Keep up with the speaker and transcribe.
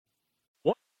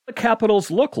The Capitals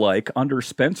look like under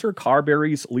Spencer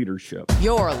Carbery's leadership.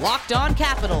 Your Locked On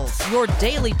Capitals, your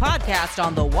daily podcast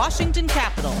on the Washington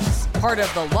Capitals. Part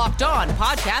of the Locked On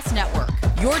Podcast Network,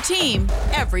 your team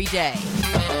every day.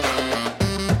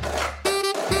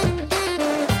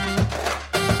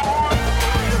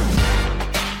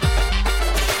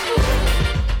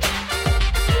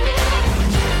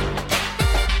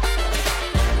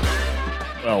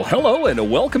 Well, hello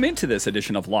and welcome into this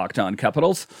edition of Locked On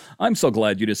Capitals. I'm so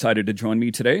glad you decided to join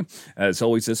me today. As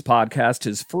always, this podcast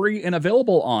is free and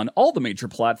available on all the major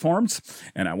platforms,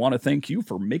 and I want to thank you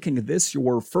for making this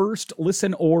your first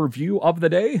listen or view of the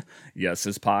day. Yes,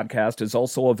 this podcast is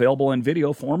also available in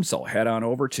video form, so head on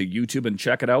over to YouTube and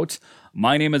check it out.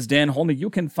 My name is Dan Holney. You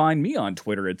can find me on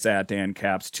Twitter. It's at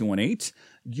DanCaps218.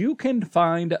 You can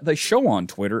find the show on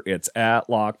Twitter. It's at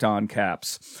Locked On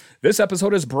Caps. This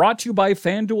episode is brought to you by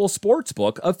FanDuel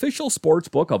Sportsbook, official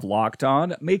sportsbook of Locked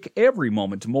On. Make every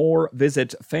moment more.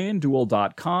 Visit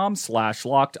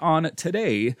FanDuel.com/LockedOn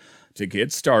today to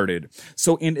get started.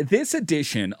 So in this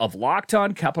edition of Locked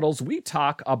On Capitals, we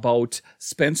talk about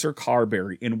Spencer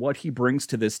Carbery and what he brings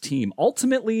to this team.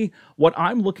 Ultimately, what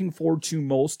I'm looking forward to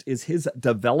most is his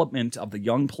development of the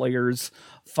young players.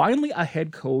 Finally, a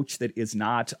head coach that is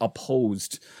not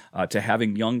opposed to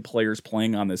having young players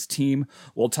playing on this team.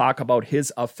 We'll talk about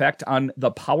his effect on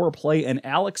the power play and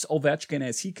Alex Ovechkin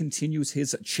as he continues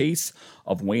his chase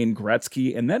of Wayne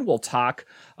Gretzky. And then we'll talk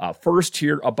first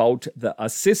here about the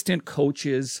assistant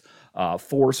coaches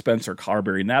for Spencer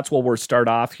Carbery. And that's where we'll start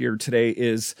off here today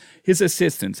is his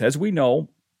assistants. As we know,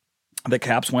 the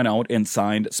Caps went out and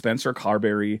signed Spencer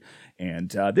Carbery, and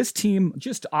this team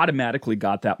just automatically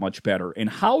got that much better. And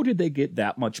how did they get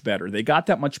that much better? They got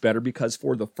that much better because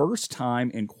for the first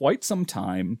time in quite some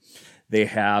time, they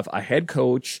have a head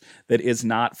coach that is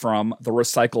not from the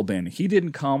recycle bin. He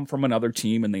didn't come from another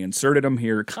team, and they inserted him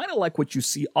here, kind of like what you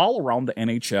see all around the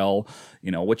NHL.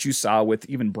 You know, what you saw with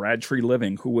even Brad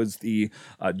Treliving, who was the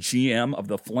GM of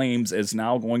the Flames, is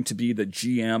now going to be the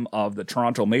GM of the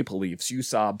Toronto Maple Leafs. You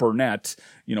saw Burnett,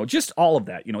 just all of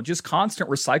that, just constant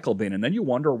recycle bin. And then you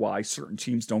wonder why certain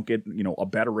teams don't get, a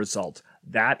better result.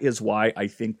 That is why I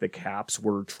think the Caps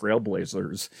were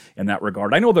trailblazers in that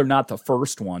regard. I know they're not the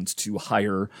first ones to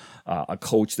hire a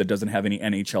coach that doesn't have any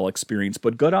NHL experience,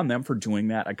 but good on them for doing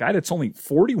that. A guy that's only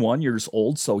 41 years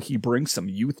old, so he brings some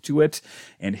youth to it,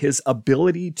 and his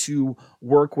ability to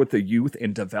work with the youth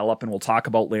and develop, and we'll talk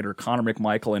about later Connor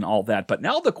McMichael and all that. But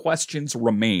now the questions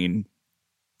remain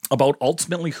about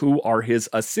ultimately who are his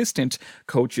assistant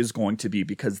coaches going to be,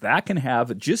 because that can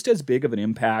have just as big of an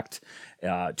impact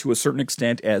to a certain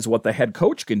extent as what the head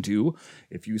coach can do.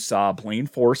 If you saw Blaine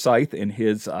Forsythe in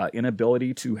his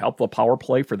inability to help the power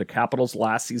play for the Capitals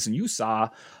last season, you saw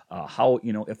how,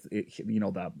 if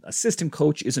the assistant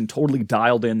coach isn't totally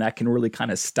dialed in, that can really kind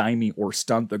of stymie or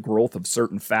stunt the growth of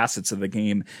certain facets of the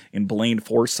game. In Blaine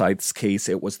Forsythe's case,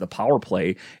 it was the power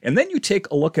play. And then you take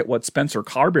a look at what Spencer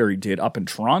Carbery did up in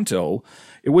Toronto.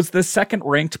 It was the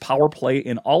second-ranked power play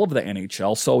in all of the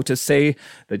NHL. So to say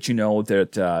that,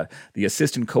 that the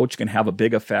assistant coach can have a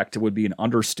big effect, it would be an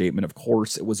understatement. Of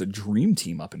course, it was a dream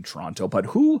team up in Toronto. But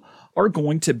who are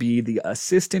going to be the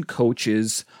assistant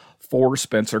coaches for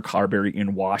Spencer Carbery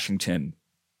in Washington?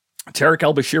 Tarek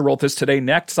El-Bashir wrote this today.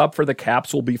 Next up for the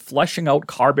Caps will be fleshing out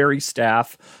Carbery's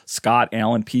staff. Scott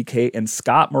Allen, PK, and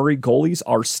Scott Murray goalies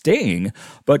are staying,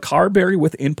 but Carbery,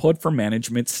 with input from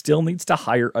management, still needs to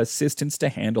hire assistants to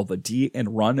handle the D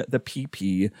and run the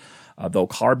PP, though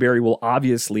Carbery will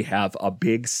obviously have a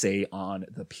big say on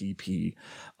the PP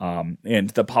and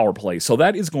the power play. So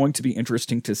that is going to be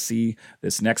interesting to see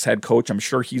this next head coach. I'm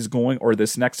sure he's going, or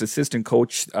this next assistant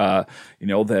coach,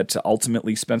 that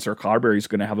ultimately Spencer Carbery is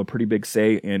going to have a pretty big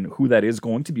say in who that is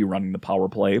going to be running the power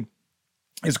play,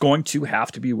 is going to have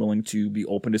to be willing to be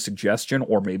open to suggestion,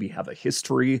 or maybe have a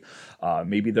history.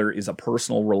 Maybe there is a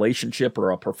personal relationship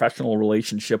or a professional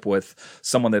relationship with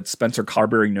someone that Spencer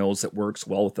Carbery knows that works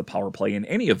well with the power play. In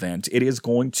any event, it is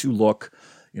going to look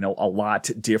a lot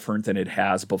different than it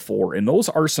has before. And those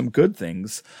are some good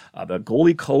things. The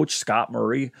goalie coach, Scott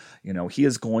Murray, he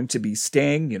is going to be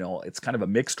staying. It's kind of a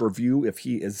mixed review if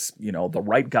he is, the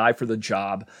right guy for the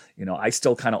job. I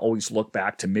still kind of always look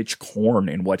back to Mitch Korn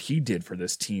and what he did for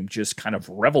this team, just kind of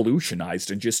revolutionized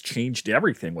and just changed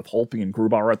everything with Holtby and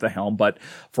Grubauer at the helm. But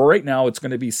for right now, it's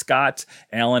going to be Scott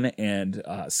Allen and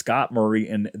Scott Murray,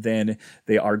 and then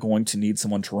they are going to need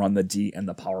someone to run the D and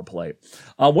the power play.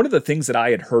 One of the things that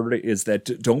I had heard is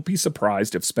that don't be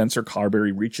surprised if Spencer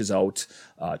Carbery reaches out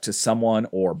to someone,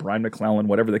 or Brian McClellan,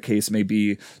 whatever the case may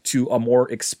be, to a more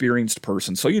experienced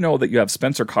person. So that you have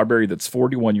Spencer Carbery that's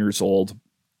 41 years old.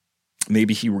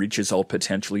 maybe he reaches out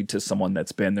potentially to someone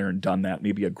that's been there and done that,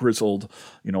 maybe a grizzled,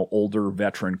 older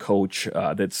veteran coach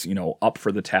that's, up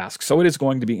for the task. So it is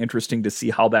going to be interesting to see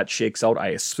how that shakes out. I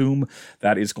assume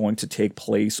that is going to take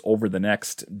place over the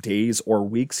next days or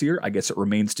weeks here. I guess it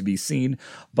remains to be seen,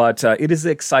 but it is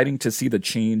exciting to see the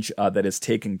change that is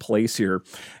taking place here.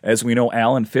 As we know,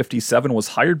 Allen, 57, was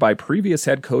hired by previous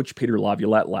head coach Peter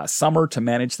Laviolette last summer to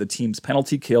manage the team's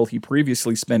penalty kill. He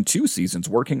previously spent 2 seasons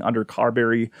working under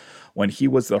Carbery when he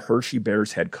was the Hershey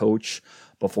Bears head coach,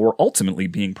 before ultimately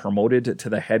being promoted to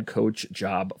the head coach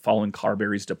job following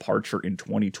Carbery's departure in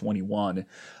 2021.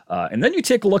 And then you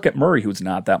take a look at Murray, who's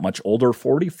not that much older,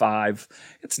 45.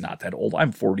 It's not that old.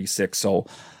 I'm 46, so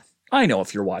I know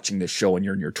if you're watching this show and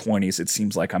you're in your 20s, it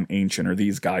seems like I'm ancient, or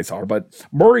these guys are. But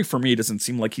Murray, for me, doesn't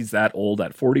seem like he's that old.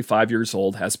 At 45 years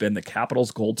old, has been the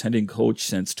Capitals goaltending coach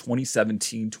since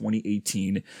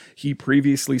 2017-2018. He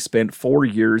previously spent 4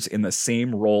 years in the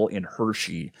same role in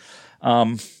Hershey.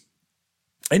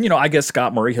 And, I guess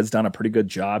Scott Murray has done a pretty good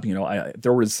job.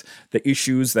 There was the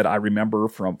issues that I remember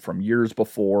from years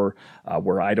before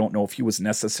where I don't know if he was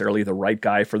necessarily the right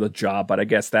guy for the job, but I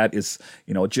guess that is,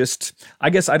 I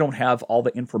guess I don't have all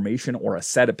the information or a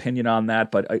set opinion on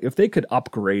that, but if they could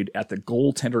upgrade at the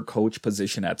goaltender coach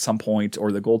position at some point,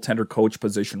 or the goaltender coach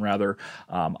position rather,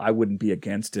 I wouldn't be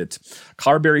against it.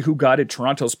 Carbery, who guided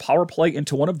Toronto's power play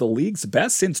into one of the league's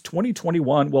best since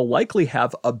 2021, will likely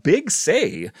have a big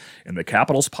say in the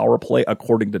Capitals power play,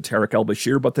 according to Tarek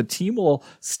El-Bashir, but the team will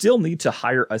still need to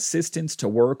hire assistants to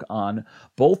work on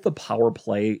both the power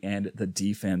play and the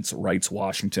defense, writes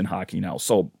Washington Hockey Now.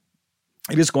 So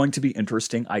it is going to be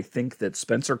interesting. I think that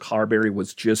Spencer Carbery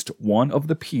was just one of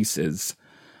the pieces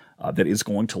that is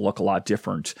going to look a lot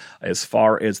different as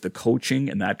far as the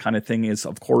coaching and that kind of thing is.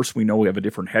 Of course, we know we have a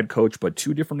different head coach, but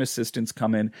 2 different assistants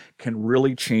come in can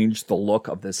really change the look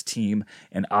of this team.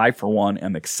 And I, for one,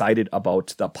 am excited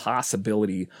about the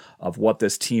possibility of what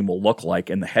this team will look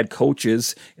like, and the head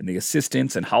coaches and the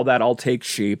assistants and how that all takes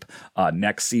shape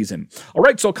next season. All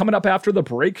right, so coming up after the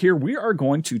break here, we are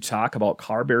going to talk about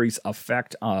Carbery's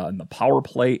effect on the power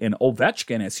play and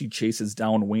Ovechkin as he chases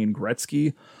down Wayne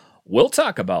Gretzky. We'll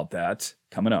talk about that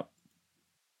coming up.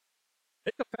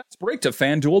 Take a fast break to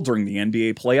FanDuel during the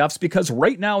NBA playoffs, because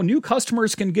right now new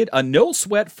customers can get a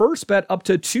no-sweat first bet up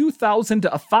to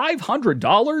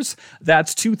 $2,500.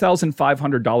 That's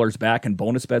 $2,500 back in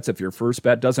bonus bets if your first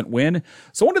bet doesn't win.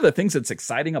 So one of the things that's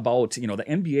exciting about, the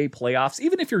NBA playoffs,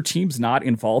 even if your team's not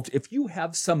involved, if you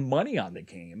have some money on the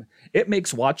game, it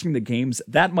makes watching the games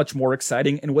that much more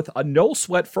exciting. And with a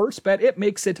no-sweat first bet, it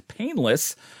makes it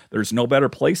painless. There's no better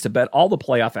place to bet all the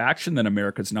playoff action than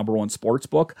America's #1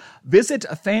 sportsbook. Visit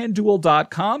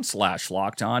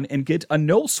FanDuel.com/lockedon and get a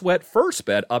no-sweat first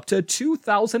bet up to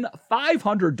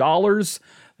 $2,500.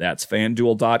 That's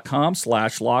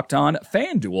FanDuel.com/lockedon.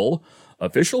 FanDuel,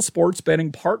 official sports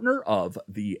betting partner of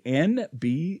the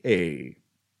NBA.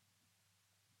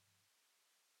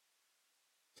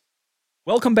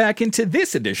 Welcome back into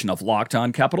this edition of Locked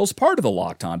On Capitals, part of the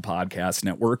Locked On Podcast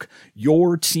Network,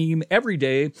 your team every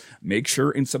day. Make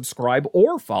sure and subscribe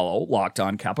or follow Locked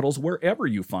On Capitals wherever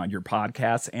you find your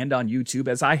podcasts, and on YouTube,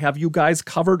 as I have you guys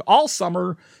covered all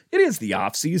summer. It is the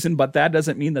off season, but that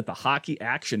doesn't mean that the hockey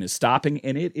action is stopping,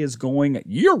 and it is going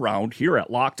year round here at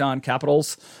Locked On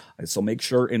Capitals. So make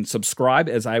sure and subscribe,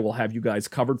 as I will have you guys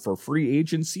covered for free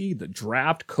agency, the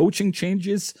draft, coaching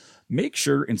changes. Make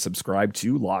sure and subscribe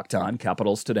to Locked On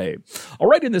Capitals today. All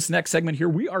right, in this next segment here,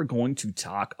 we are going to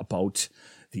talk about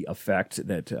the effect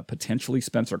that potentially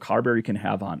Spencer Carbery can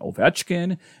have on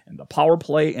Ovechkin and the power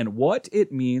play and what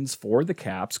it means for the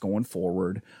Caps going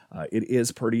forward. It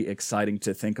is pretty exciting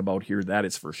to think about here, that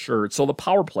is for sure. So the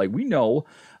power play, we know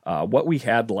what we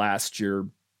had last year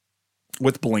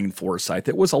with Blaine Forsythe.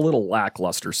 It was a little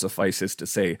lackluster, suffices to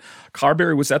say.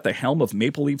 Carbery was at the helm of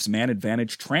Maple Leafs man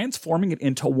advantage, transforming it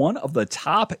into one of the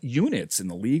top units in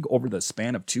the league over the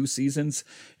span of 2 seasons.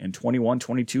 In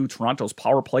 21-22, Toronto's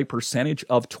power play percentage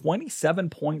of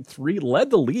 27.3 led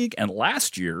the league, and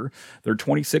last year, their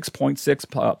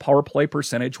 26.6 power play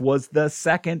percentage was the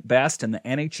second best in the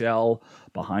NHL,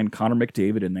 behind Connor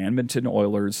McDavid and the Edmonton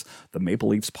Oilers. The Maple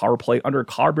Leafs power play under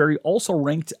Carbery also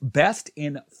ranked best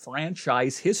in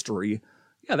franchise history.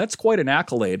 Yeah, that's quite an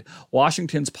accolade.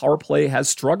 Washington's power play has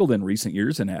struggled in recent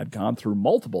years and had gone through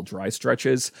multiple dry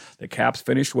stretches. The Caps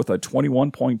finished with a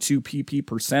 21.2 PP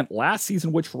percent last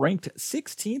season, which ranked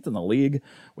 16th in the league.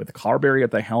 With Carbery at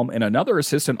the helm and another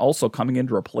assistant also coming in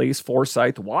to replace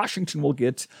Forsythe, Washington will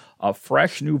get a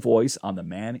fresh new voice on the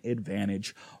man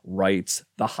advantage, writes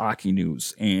the Hockey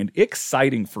News. And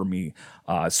exciting for me.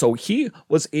 So he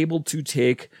was able to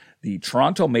take the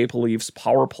Toronto Maple Leafs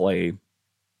power play,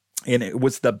 and it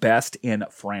was the best in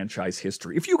franchise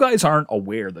history. If you guys aren't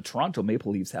aware, the Toronto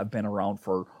Maple Leafs have been around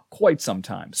for quite some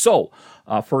time. So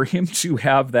for him to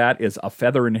have that as a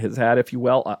feather in his hat, if you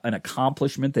will, an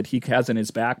accomplishment that he has in his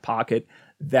back pocket,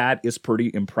 that is pretty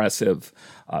impressive.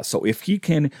 So if he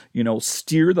can,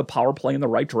 steer the power play in the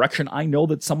right direction, I know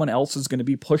that someone else is going to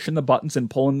be pushing the buttons and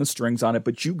pulling the strings on it,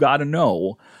 but you got to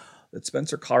know that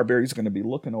Spencer Carbery is going to be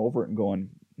looking over it and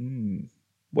going,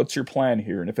 what's your plan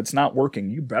here? And if it's not working,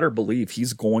 you better believe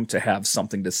he's going to have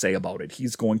something to say about it.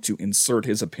 He's going to insert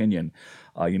his opinion.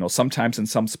 Sometimes in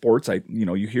some sports,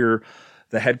 you hear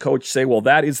the head coach say, well,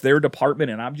 that is their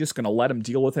department and I'm just going to let them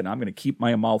deal with it and I'm going to keep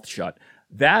my mouth shut.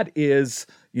 That is,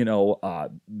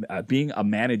 being a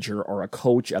manager or a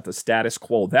coach at the status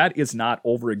quo. That is not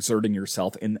overexerting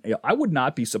yourself. And I would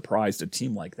not be surprised a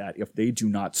team like that if they do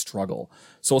not struggle.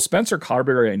 So Spencer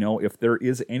Carbery, I know if there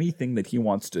is anything that he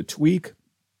wants to tweak,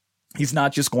 he's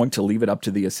not just going to leave it up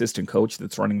to the assistant coach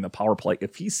that's running the power play.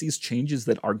 If he sees changes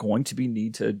that are going to be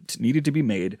needed to be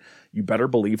made, you better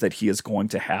believe that he is going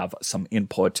to have some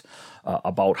input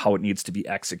about how it needs to be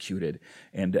executed.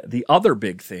 And the other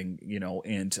big thing,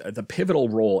 and the pivotal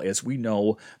role, as we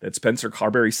know that Spencer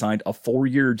Carbery signed a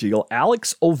 4-year deal,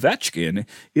 Alex Ovechkin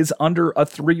is under a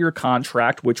 3-year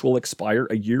contract, which will expire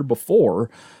a year before.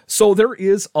 So there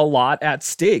is a lot at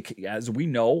stake. As we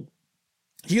know,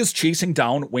 he is chasing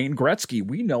down Wayne Gretzky.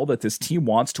 We know that this team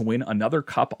wants to win another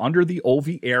cup under the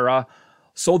Ovi era.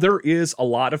 So there is a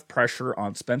lot of pressure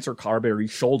on Spencer Carbery's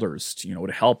shoulders, to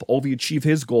help Ovi achieve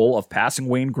his goal of passing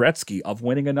Wayne Gretzky, of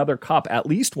winning another cup, at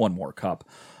least one more cup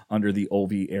under the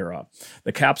Ovi era.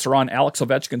 The Caps are on Alex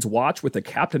Ovechkin's watch, with the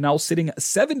captain now sitting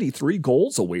 73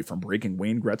 goals away from breaking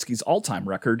Wayne Gretzky's all-time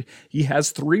record. He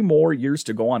has 3 more years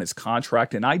to go on his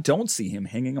contract, and I don't see him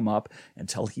hanging him up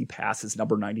until he passes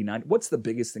number 99. What's the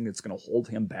biggest thing that's going to hold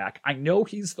him back? I know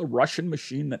he's the Russian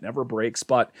machine that never breaks,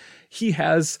 but he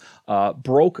has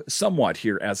broke somewhat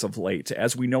here as of late.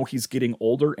 As we know, he's getting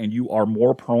older, and you are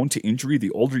more prone to injury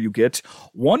the older you get.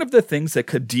 One of the things that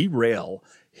could derail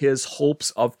his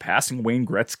hopes of passing Wayne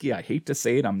Gretzky, I hate to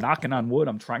say it, I'm knocking on wood,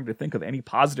 I'm trying to think of any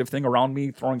positive thing around me,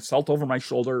 throwing salt over my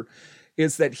shoulder,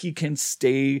 is that he can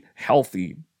stay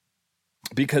healthy.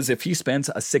 Because if he spends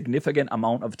a significant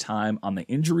amount of time on the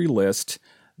injury list,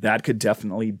 that could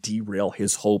definitely derail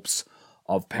his hopes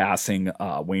of passing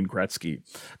Wayne Gretzky.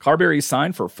 Carbery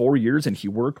signed for 4 years, and he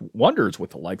worked wonders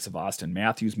with the likes of Austin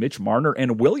Matthews, Mitch Marner,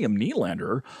 and William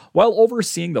Nylander. While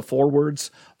overseeing the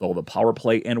forwards, though the power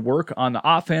play and work on the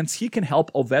offense, he can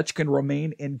help Ovechkin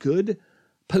remain in good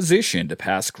position to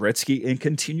pass Gretzky and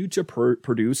continue to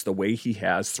produce the way he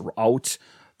has throughout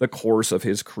the course of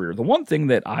his career. The one thing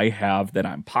that I have that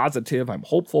I'm positive, I'm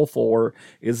hopeful for,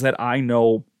 is that I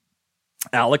know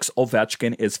Alex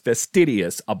Ovechkin is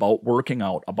fastidious about working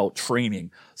out, about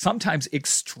training, sometimes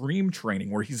extreme training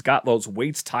where he's got those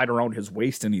weights tied around his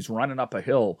waist and he's running up a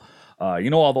hill,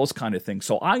 all those kind of things.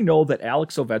 So I know that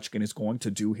Alex Ovechkin is going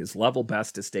to do his level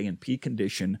best to stay in peak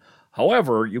condition.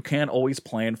 However, you can't always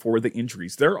plan for the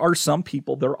injuries. There are some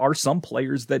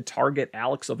players that target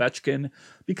Alex Ovechkin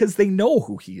because they know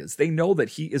who he is. They know that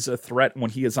he is a threat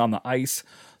when he is on the ice.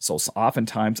 So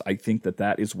oftentimes I think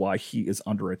that is why he is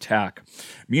under attack.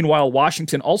 Meanwhile,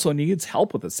 Washington also needs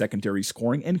help with the secondary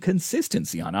scoring and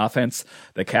consistency on offense.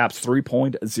 The Caps'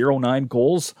 3.09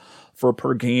 goals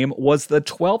per game was the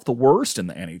 12th worst in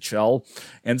the NHL,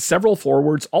 and several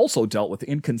forwards also dealt with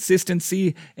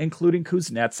inconsistency, including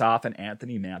Kuznetsov and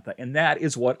Anthony Mantha, and that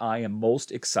is what I am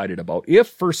most excited about. If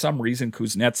for some reason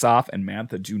Kuznetsov and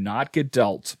Mantha do not get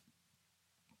dealt,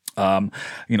 I'm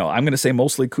going to say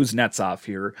mostly Kuznetsov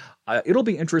here, it'll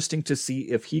be interesting to see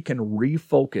if he can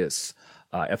refocus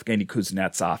Evgeny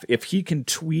Kuznetsov, if he can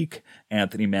tweak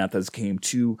Anthony Mantha's game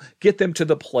to get them to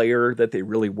the player that they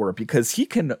really were, because he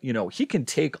can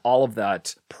take all of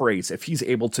that praise if he's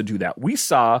able to do that. We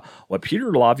saw what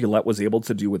Peter Laviolette was able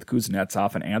to do with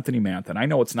Kuznetsov and Anthony Mantha, and I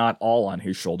know it's not all on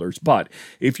his shoulders, but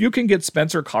if you can get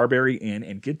Spencer Carbery in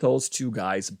and get those two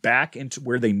guys back into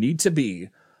where they need to be,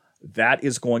 that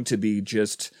is going to be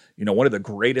just, one of the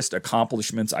greatest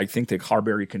accomplishments I think that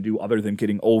Carbery can do, other than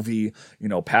getting Ovi,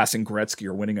 passing Gretzky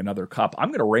or winning another cup. I'm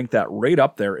going to rank that right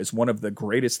up there as one of the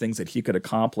greatest things that he could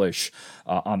accomplish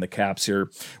on the Caps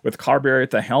here. With Carbery at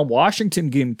the helm,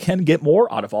 Washington can get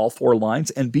more out of all 4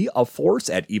 lines and be a force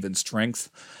at even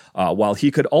strength, while he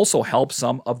could also help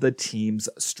some of the team's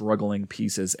struggling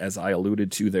pieces, as I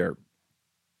alluded to there.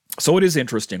 So it is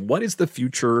interesting. What is the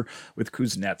future with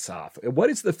Kuznetsov? What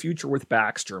is the future with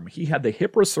Backstrom? He had the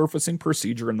hip resurfacing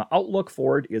procedure, and the outlook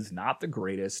for it is not the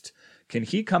greatest. Can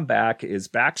he come back? Is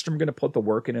Backstrom going to put the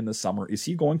work in the summer? Is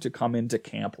he going to come into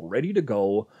camp ready to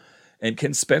go? And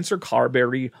can Spencer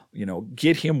Carbery,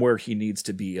 get him where he needs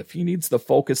to be? If he needs the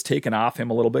focus taken off him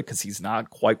a little bit because he's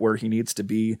not quite where he needs to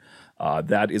be,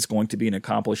 that is going to be an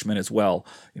accomplishment as well.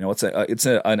 It's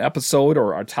an episode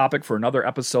or a topic for another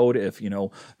episode. If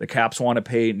the Caps want to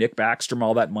pay Nick Backstrom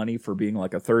all that money for being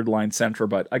like a third line center,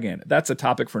 but again, that's a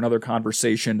topic for another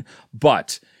conversation.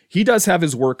 But he does have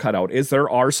his work cut out. There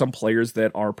are some players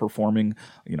that are performing,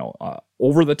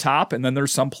 over the top, and then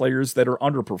there's some players that are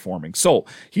underperforming. So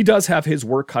he does have his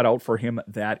work cut out for him.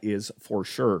 That is for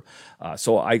sure.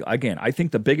 So I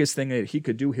think the biggest thing that he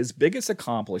could do, his biggest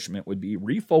accomplishment would be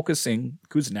refocusing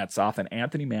Kuznetsov and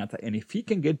Anthony Mantha. And if he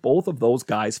can get both of those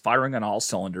guys firing on all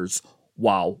cylinders,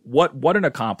 wow, what an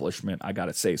accomplishment, I got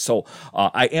to say. So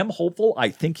I am hopeful. I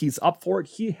think he's up for it.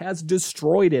 He has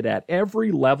destroyed it at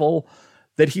every level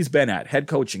that he's been at, head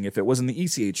coaching, if it was in the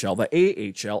ECHL,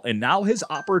 the AHL, and now his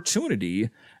opportunity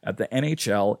at the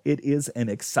NHL. It is an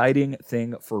exciting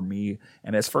thing for me.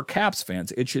 And as for Caps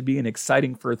fans, it should be an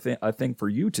exciting thing for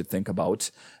you to think about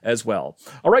as well.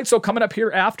 All right, so coming up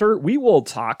here after, we will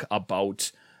talk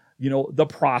about the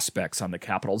prospects on the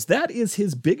Capitals. That is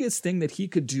his biggest thing that he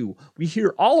could do. We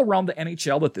hear all around the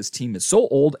NHL that this team is so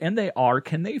old, and they are.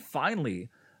 Can they finally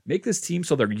make this team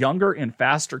so they're younger and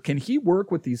faster? Can he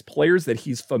work with these players that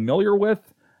he's familiar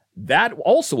with? That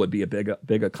also would be a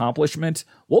big accomplishment.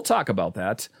 We'll talk about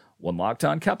that when Locked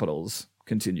On Capitals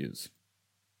continues.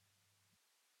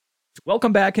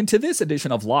 Welcome back into this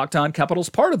edition of Locked On Capitals,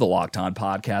 part of the Locked On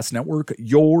Podcast Network,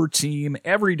 your team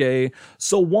every day.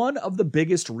 So one of the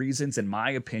biggest reasons, in my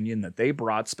opinion, that they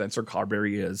brought Spencer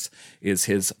Carbery is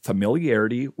his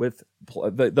familiarity with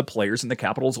the players in the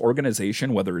Capitals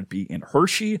organization, whether it be in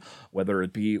Hershey, whether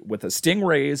it be with the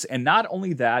Stingrays, and not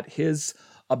only that, his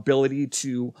ability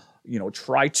to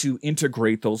try to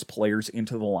integrate those players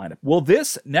into the lineup. Will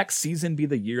this next season be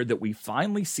the year that we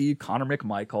finally see Connor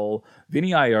McMichael,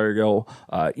 Vinny Iorgo,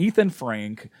 Ethan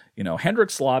Frank, Hendrik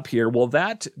Slop here? Will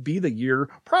that be the year?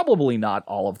 Probably not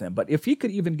all of them, but if he could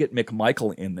even get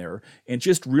McMichael in there and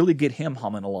just really get him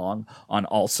humming along on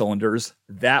all cylinders,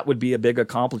 that would be a big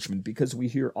accomplishment, because we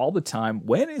hear all the time,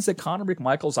 when is it Connor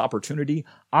McMichael's opportunity?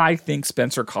 I think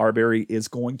Spencer Carbery is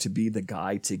going to be the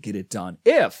guy to get it done.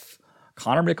 If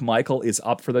Connor McMichael is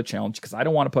up for the challenge, because I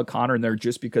don't want to put Connor in there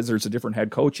just because there's a different head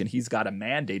coach and he's got a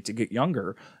mandate to get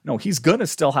younger. No, he's going to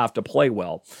still have to play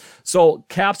well. So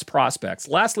Caps prospects.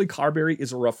 Lastly, Carbery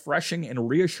is a refreshing and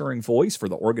reassuring voice for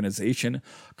the organization.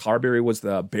 Carbery was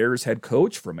the Bears head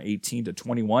coach from 18 to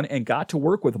 21 and got to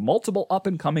work with multiple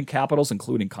up-and-coming Capitals,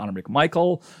 including Connor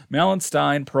McMichael,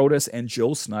 Malenstein, Protas, and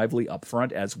Joe Snively up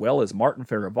front, as well as Martin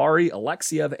Ferivari,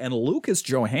 Alexiev, and Lucas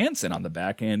Johansson on the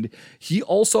back end. He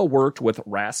also worked with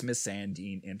Rasmus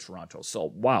Sandin in Toronto.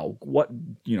 So, wow,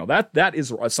 that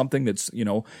is something that's,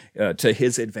 to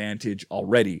his advantage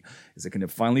already. Is it going to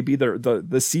finally be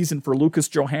the season for Lucas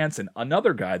Johansson?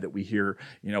 Another guy that we hear,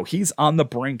 he's on the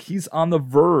brink, he's on the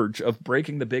verge of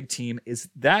breaking the big team. Is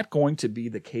that going to be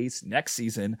the case next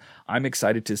season? I'm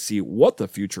excited to see what the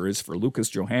future is for Lucas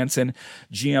Johansson.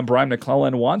 GM Brian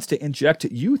McClellan wants to inject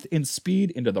youth and speed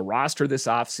into the roster this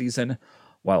offseason,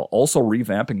 while also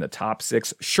revamping the top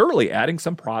six. Surely adding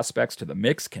some prospects to the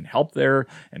mix can help there,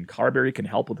 and Carbery can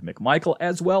help with McMichael,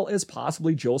 as well as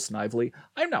possibly Joe Snively.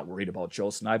 I'm not worried about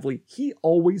Joe Snively. He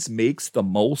always makes the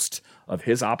most of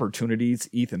his opportunities.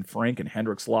 Ethan Frank and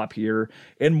Hendrik Slop here,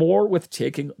 and more with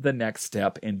taking the next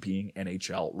step and being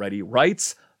NHL ready,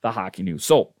 writes the Hockey News.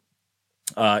 So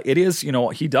it is,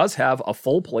 he does have a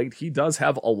full plate. He does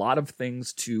have a lot of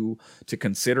things to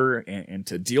consider and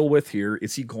to deal with here.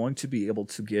 Is he going to be able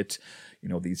to get,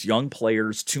 these young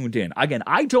players tuned in? Again,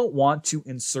 I don't want to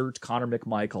insert Connor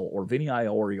McMichael or Vinny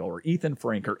Iorio or Ethan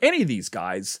Frank or any of these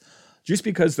guys just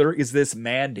because there is this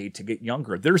mandate to get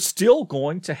younger. They're still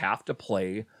going to have to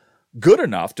play good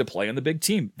enough to play on the big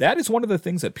team. That is one of the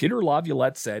things that Peter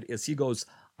Laviolette said, is he goes,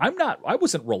 I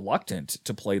wasn't reluctant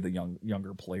to play the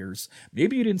younger players.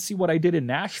 Maybe you didn't see what I did in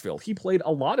Nashville. He played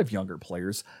a lot of younger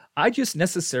players. I just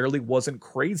necessarily wasn't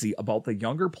crazy about the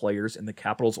younger players in the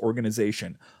Capitals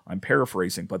organization. I'm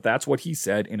paraphrasing, but that's what he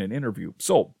said in an interview.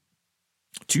 So,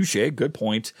 touche, good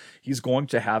point. He's going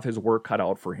to have his work cut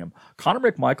out for him.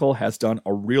 Connor McMichael has done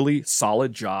a really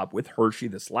solid job with Hershey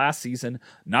this last season,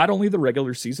 not only the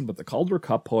regular season, but the Calder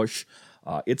Cup push.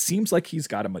 It seems like he's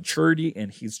got a maturity,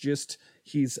 and he's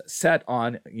he's set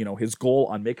on, his goal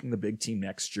on making the big team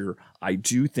next year. I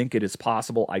do think it is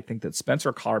possible. I think that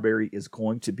Spencer Carbery is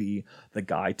going to be the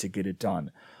guy to get it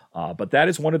done. But that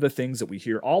is one of the things that we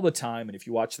hear all the time. And if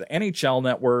you watch the NHL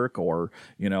Network or,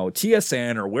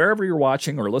 TSN or wherever you're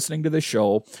watching or listening to the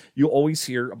show, you always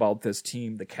hear about this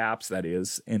team, the Caps, that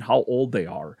is, and how old they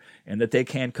are and that they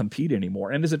can't compete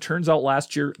anymore. And as it turns out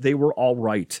last year, they were all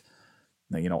right.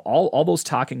 Now, all those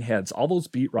talking heads, all those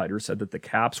beat writers said that the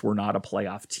Caps were not a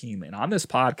playoff team. And on this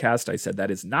podcast, I said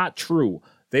that is not true.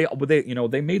 They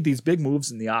made these big moves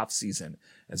in the offseason.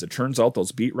 As it turns out,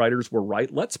 those beat writers were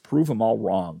right. Let's prove them all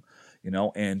wrong.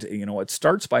 It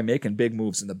starts by making big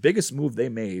moves. And the biggest move they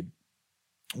made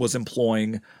was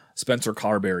employing Spencer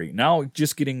Carbery. Now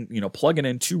just getting, plugging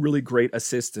in 2 really great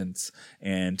assistants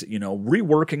and,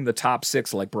 reworking the top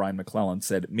 6, like Brian McClellan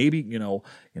said, maybe,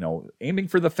 aiming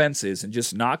for the fences and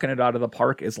just knocking it out of the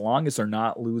park as long as they're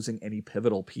not losing any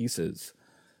pivotal pieces.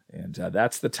 And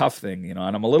that's the tough thing, and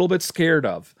I'm a little bit scared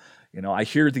of, I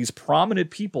hear these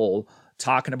prominent people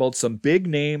talking about some big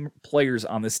name players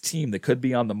on this team that could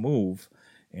be on the move.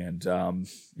 And,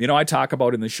 I talk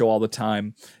about in the show all the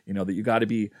time, that you got to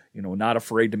be, not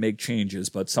afraid to make changes.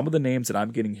 But some of the names that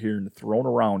I'm getting here and thrown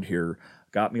around here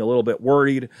got me a little bit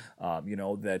worried,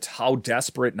 that how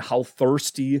desperate and how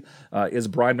thirsty is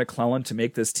Brian McClellan to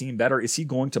make this team better. Is he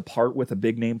going to part with a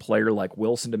big name player like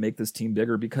Wilson to make this team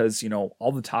bigger? Because,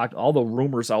 all the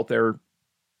rumors out there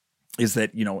is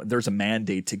that, there's a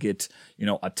mandate to get,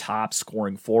 a top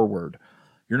scoring forward.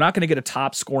 You're not going to get a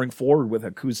top scoring forward with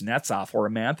a Kuznetsov or a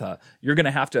Mantha. You're going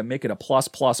to have to make it a plus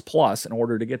in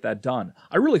order to get that done.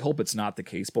 I really hope it's not the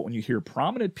case, but when you hear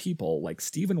prominent people like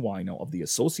Stephen Wino of the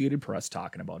Associated Press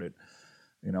talking about it,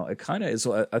 it kind of is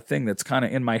a thing that's kind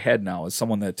of in my head now as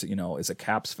someone that, is a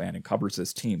Caps fan and covers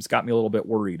this team. It's got me a little bit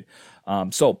worried.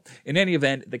 So in any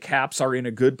event, the Caps are in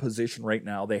a good position right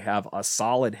now. They have a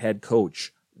solid head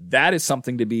coach. That is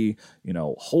something to be,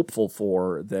 hopeful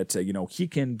for, that, he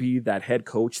can be that head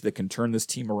coach that can turn this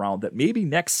team around, that maybe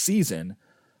next season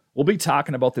we'll be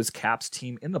talking about this Caps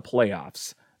team in the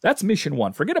playoffs. That's mission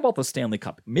 1. Forget about the Stanley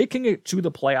Cup. Making it to the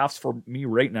playoffs for me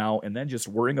right now, and then just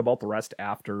worrying about the rest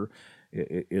after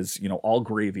is, all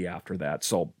gravy after that.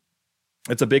 So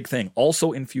it's a big thing.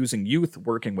 Also infusing youth,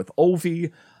 working with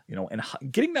Ovi, and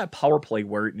getting that power play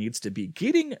where it needs to be,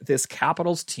 getting this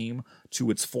Capitals team to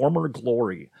its former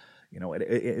glory.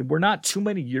 We're not too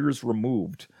many years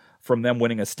removed from them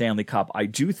winning a Stanley Cup. I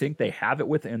do think they have it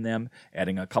within them,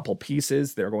 adding a couple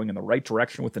pieces. They're going in the right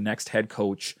direction with the next head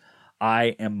coach.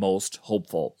 I am most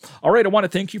hopeful. All right, I want to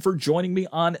thank you for joining me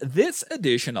on this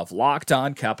edition of Locked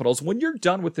On Capitals. When you're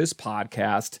done with this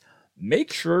podcast,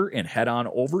 make sure and head on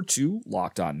over to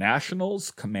Locked On Nationals,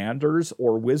 Commanders,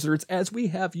 or Wizards, as we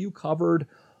have you covered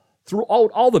throughout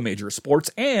all the major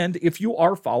sports. And if you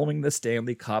are following the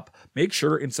Stanley Cup, make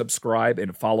sure and subscribe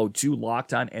and follow to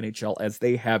Locked On NHL, as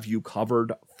they have you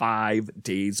covered 5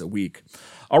 days a week.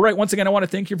 All right, once again, I want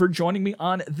to thank you for joining me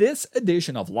on this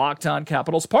edition of Locked On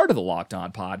Capitals, part of the Locked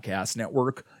On Podcast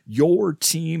Network, your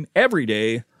team every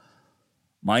day.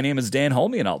 My name is Dan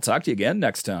Holme, and I'll talk to you again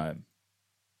next time.